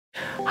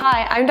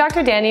Hi, I'm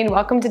Dr. Dani and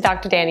welcome to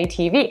Dr. Dani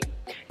TV.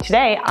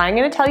 Today, I'm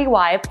going to tell you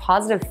why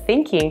positive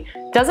thinking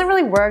doesn't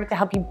really work to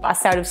help you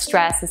bust out of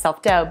stress and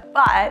self-doubt,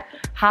 but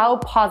how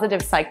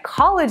positive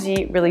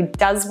psychology really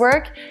does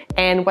work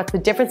and what's the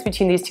difference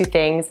between these two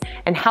things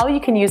and how you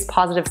can use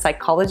positive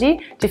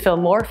psychology to feel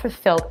more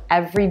fulfilled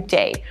every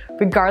day,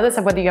 regardless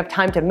of whether you have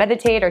time to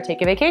meditate or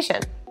take a vacation.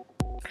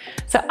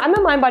 So I'm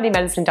a mind-body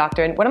medicine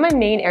doctor, and one of my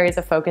main areas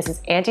of focus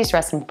is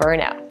anti-stress and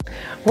burnout.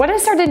 What I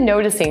started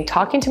noticing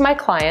talking to my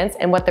clients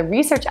and what the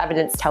research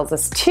evidence tells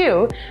us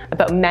too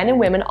about men and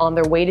women on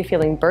their way to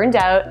feeling burned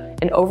out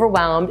and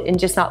overwhelmed and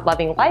just not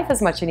loving life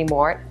as much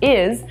anymore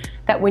is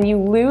that when you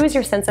lose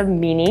your sense of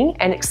meaning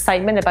and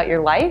excitement about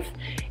your life,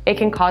 it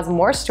can cause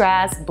more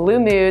stress, blue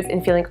moods,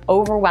 and feeling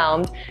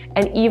overwhelmed,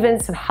 and even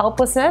some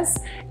helplessness,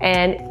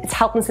 and it's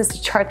helplessness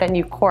to chart that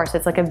new course.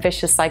 It's like a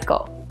vicious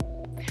cycle.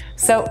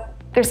 So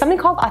there's something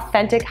called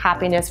authentic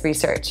happiness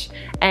research,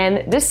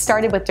 and this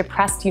started with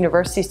depressed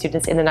university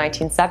students in the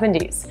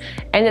 1970s.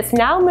 And it's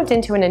now moved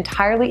into an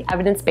entirely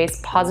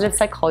evidence-based positive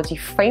psychology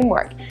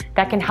framework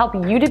that can help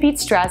you to beat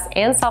stress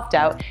and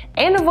self-doubt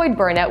and avoid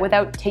burnout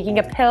without taking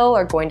a pill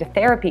or going to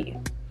therapy.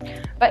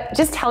 But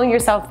just telling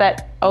yourself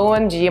that,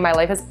 OMG, my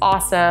life is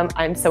awesome,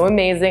 I'm so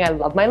amazing, I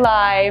love my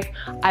life,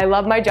 I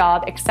love my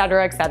job,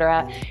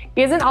 etc.,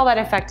 isn't all that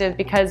effective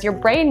because your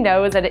brain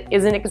knows that it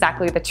isn't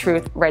exactly the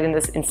truth right in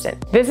this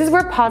instant. This is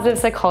where positive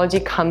psychology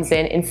comes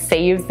in and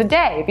saves the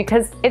day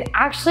because it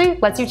actually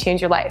lets you change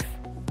your life.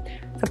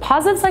 So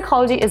positive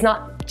psychology is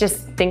not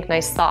just think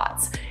nice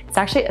thoughts. It's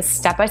actually a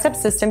step-by-step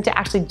system to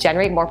actually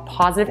generate more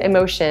positive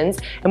emotions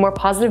and more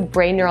positive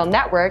brain neural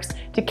networks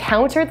to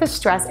counter the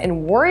stress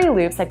and worry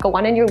loops that go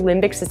on in your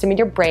limbic system in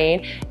your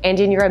brain and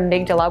in your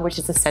amygdala, which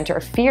is the center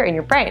of fear in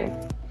your brain.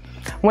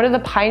 One of the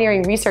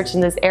pioneering research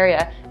in this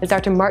area is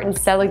Dr. Martin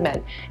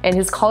Seligman and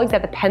his colleagues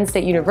at the Penn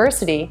State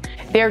University.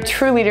 They are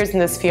true leaders in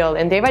this field,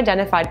 and they've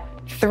identified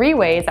 3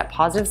 ways that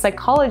positive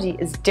psychology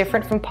is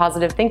different from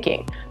positive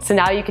thinking. So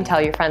now you can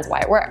tell your friends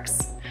why it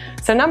works.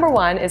 So number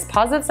 1 is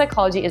positive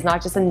psychology is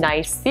not just a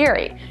nice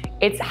theory.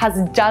 It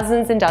has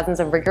dozens and dozens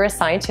of rigorous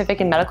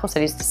scientific and medical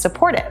studies to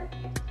support it.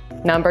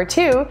 Number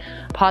 2,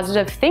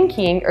 positive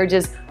thinking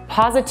urges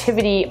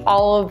positivity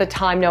all of the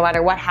time, no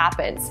matter what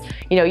happens.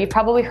 You know, you've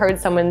probably heard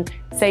someone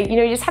say,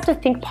 you just have to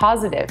think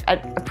positive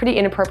at a pretty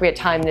inappropriate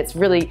time and it's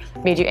really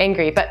made you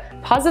angry. But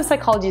positive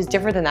psychology is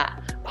different than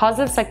that.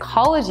 Positive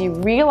psychology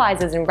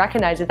realizes and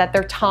recognizes that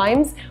there are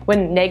times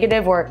when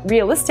negative or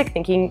realistic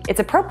thinking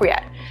is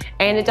appropriate.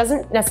 And it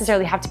doesn't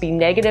necessarily have to be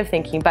negative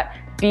thinking, but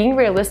being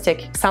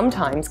realistic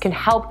sometimes can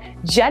help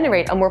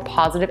generate a more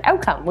positive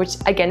outcome, which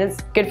again is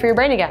good for your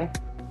brain again.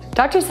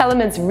 Dr.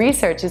 Seligman's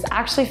research has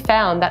actually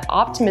found that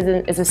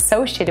optimism is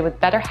associated with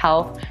better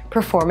health,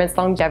 performance,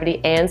 longevity,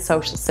 and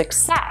social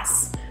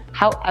success.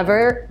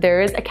 However,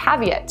 there is a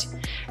caveat.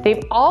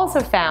 They've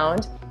also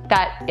found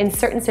that in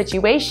certain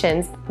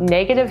situations,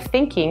 negative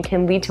thinking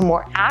can lead to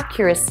more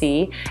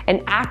accuracy,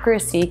 and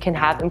accuracy can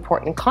have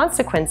important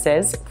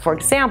consequences. For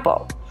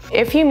example,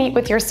 if you meet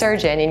with your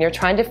surgeon and you're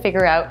trying to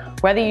figure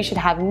out whether you should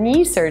have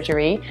knee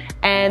surgery,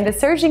 and the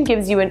surgeon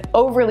gives you an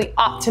overly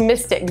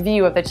optimistic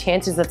view of the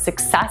chances of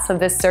success of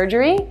this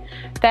surgery,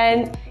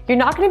 then you're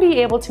not going to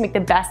be able to make the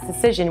best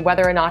decision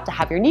whether or not to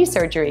have your knee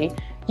surgery.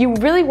 You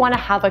really want to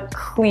have a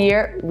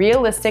clear,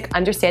 realistic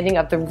understanding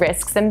of the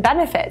risks and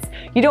benefits.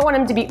 You don't want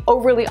them to be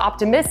overly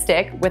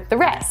optimistic with the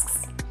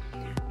risks.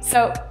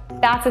 So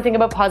that's the thing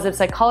about positive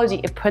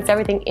psychology. It puts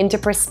everything into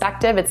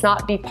perspective. It's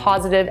not be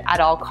positive at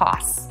all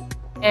costs.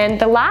 And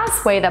the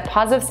last way that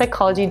positive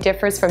psychology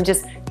differs from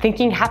just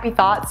thinking happy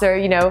thoughts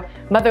or,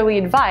 motherly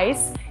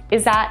advice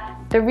is that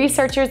the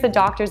researchers, the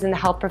doctors, and the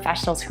health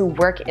professionals who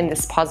work in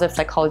this positive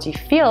psychology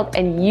field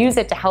and use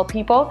it to help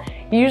people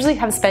usually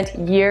have spent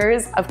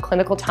years of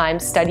clinical time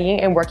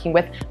studying and working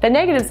with the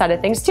negative side of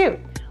things too,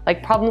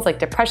 like problems like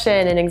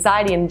depression and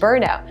anxiety and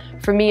burnout.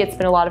 For me, it's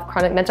been a lot of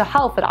chronic mental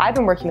health that I've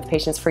been working with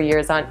patients for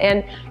years on.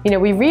 And,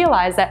 we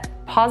realize that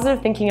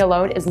positive thinking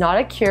alone is not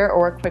a cure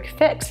or a quick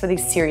fix for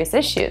these serious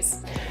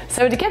issues.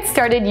 So to get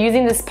started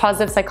using this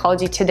positive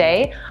psychology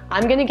today,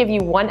 I'm going to give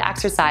you one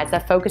exercise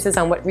that focuses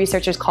on what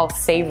researchers call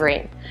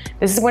savoring.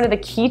 This is one of the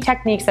key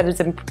techniques that has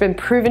been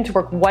proven to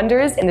work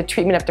wonders in the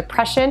treatment of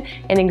depression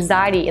and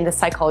anxiety in the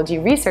psychology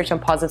research on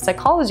positive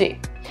psychology.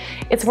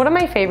 It's one of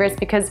my favorites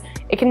because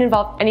it can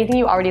involve anything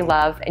you already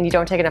love and you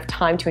don't take enough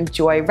time to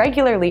enjoy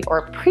regularly or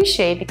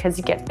appreciate because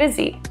you get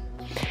busy.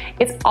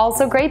 It's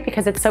also great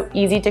because it's so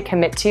easy to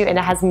commit to and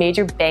it has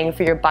major bang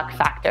for your buck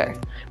factor,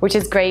 which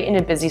is great in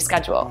a busy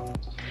schedule.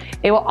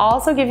 It will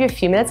also give you a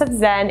few minutes of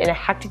zen in a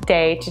hectic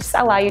day to just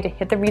allow you to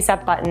hit the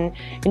reset button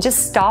and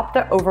just stop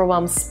the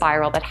overwhelm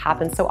spiral that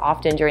happens so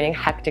often during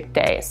hectic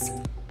days.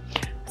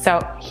 So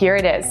here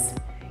it is.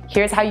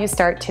 Here's how you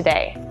start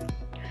today.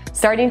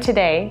 Starting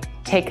today,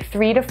 take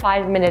 3 to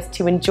 5 minutes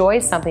to enjoy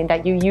something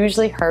that you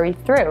usually hurry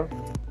through.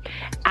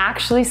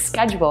 Actually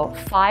schedule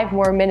 5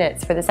 more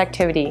minutes for this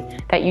activity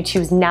that you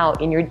choose now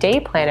in your day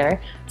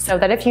planner so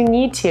that if you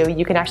need to,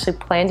 you can actually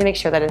plan to make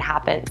sure that it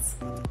happens.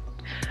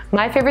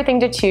 My favorite thing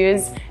to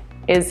choose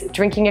is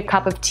drinking a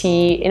cup of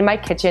tea in my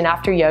kitchen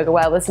after yoga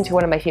while I listen to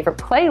one of my favorite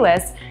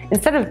playlists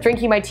instead of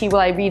drinking my tea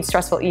while I read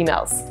stressful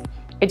emails.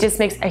 It just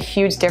makes a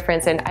huge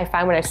difference, and I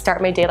find when I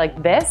start my day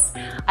like this,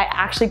 I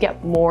actually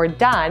get more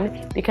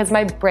done because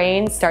my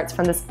brain starts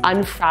from this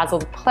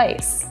unfrazzled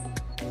place.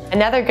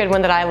 Another good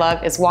one that I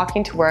love is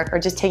walking to work or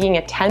just taking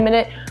a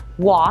 10-minute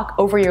walk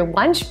over your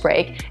lunch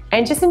break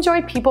and just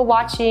enjoy people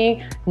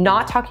watching,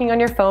 not talking on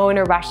your phone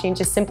or rushing,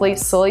 just simply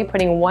slowly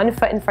putting one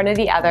foot in front of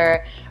the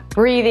other,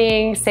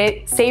 breathing,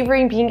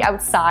 savoring being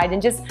outside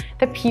and just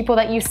the people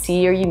that you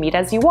see or you meet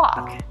as you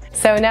walk.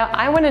 So now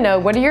I want to know,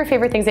 what are your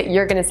favorite things that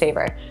you're going to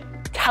savor?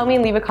 Tell me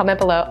and leave a comment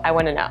below. I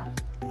want to know.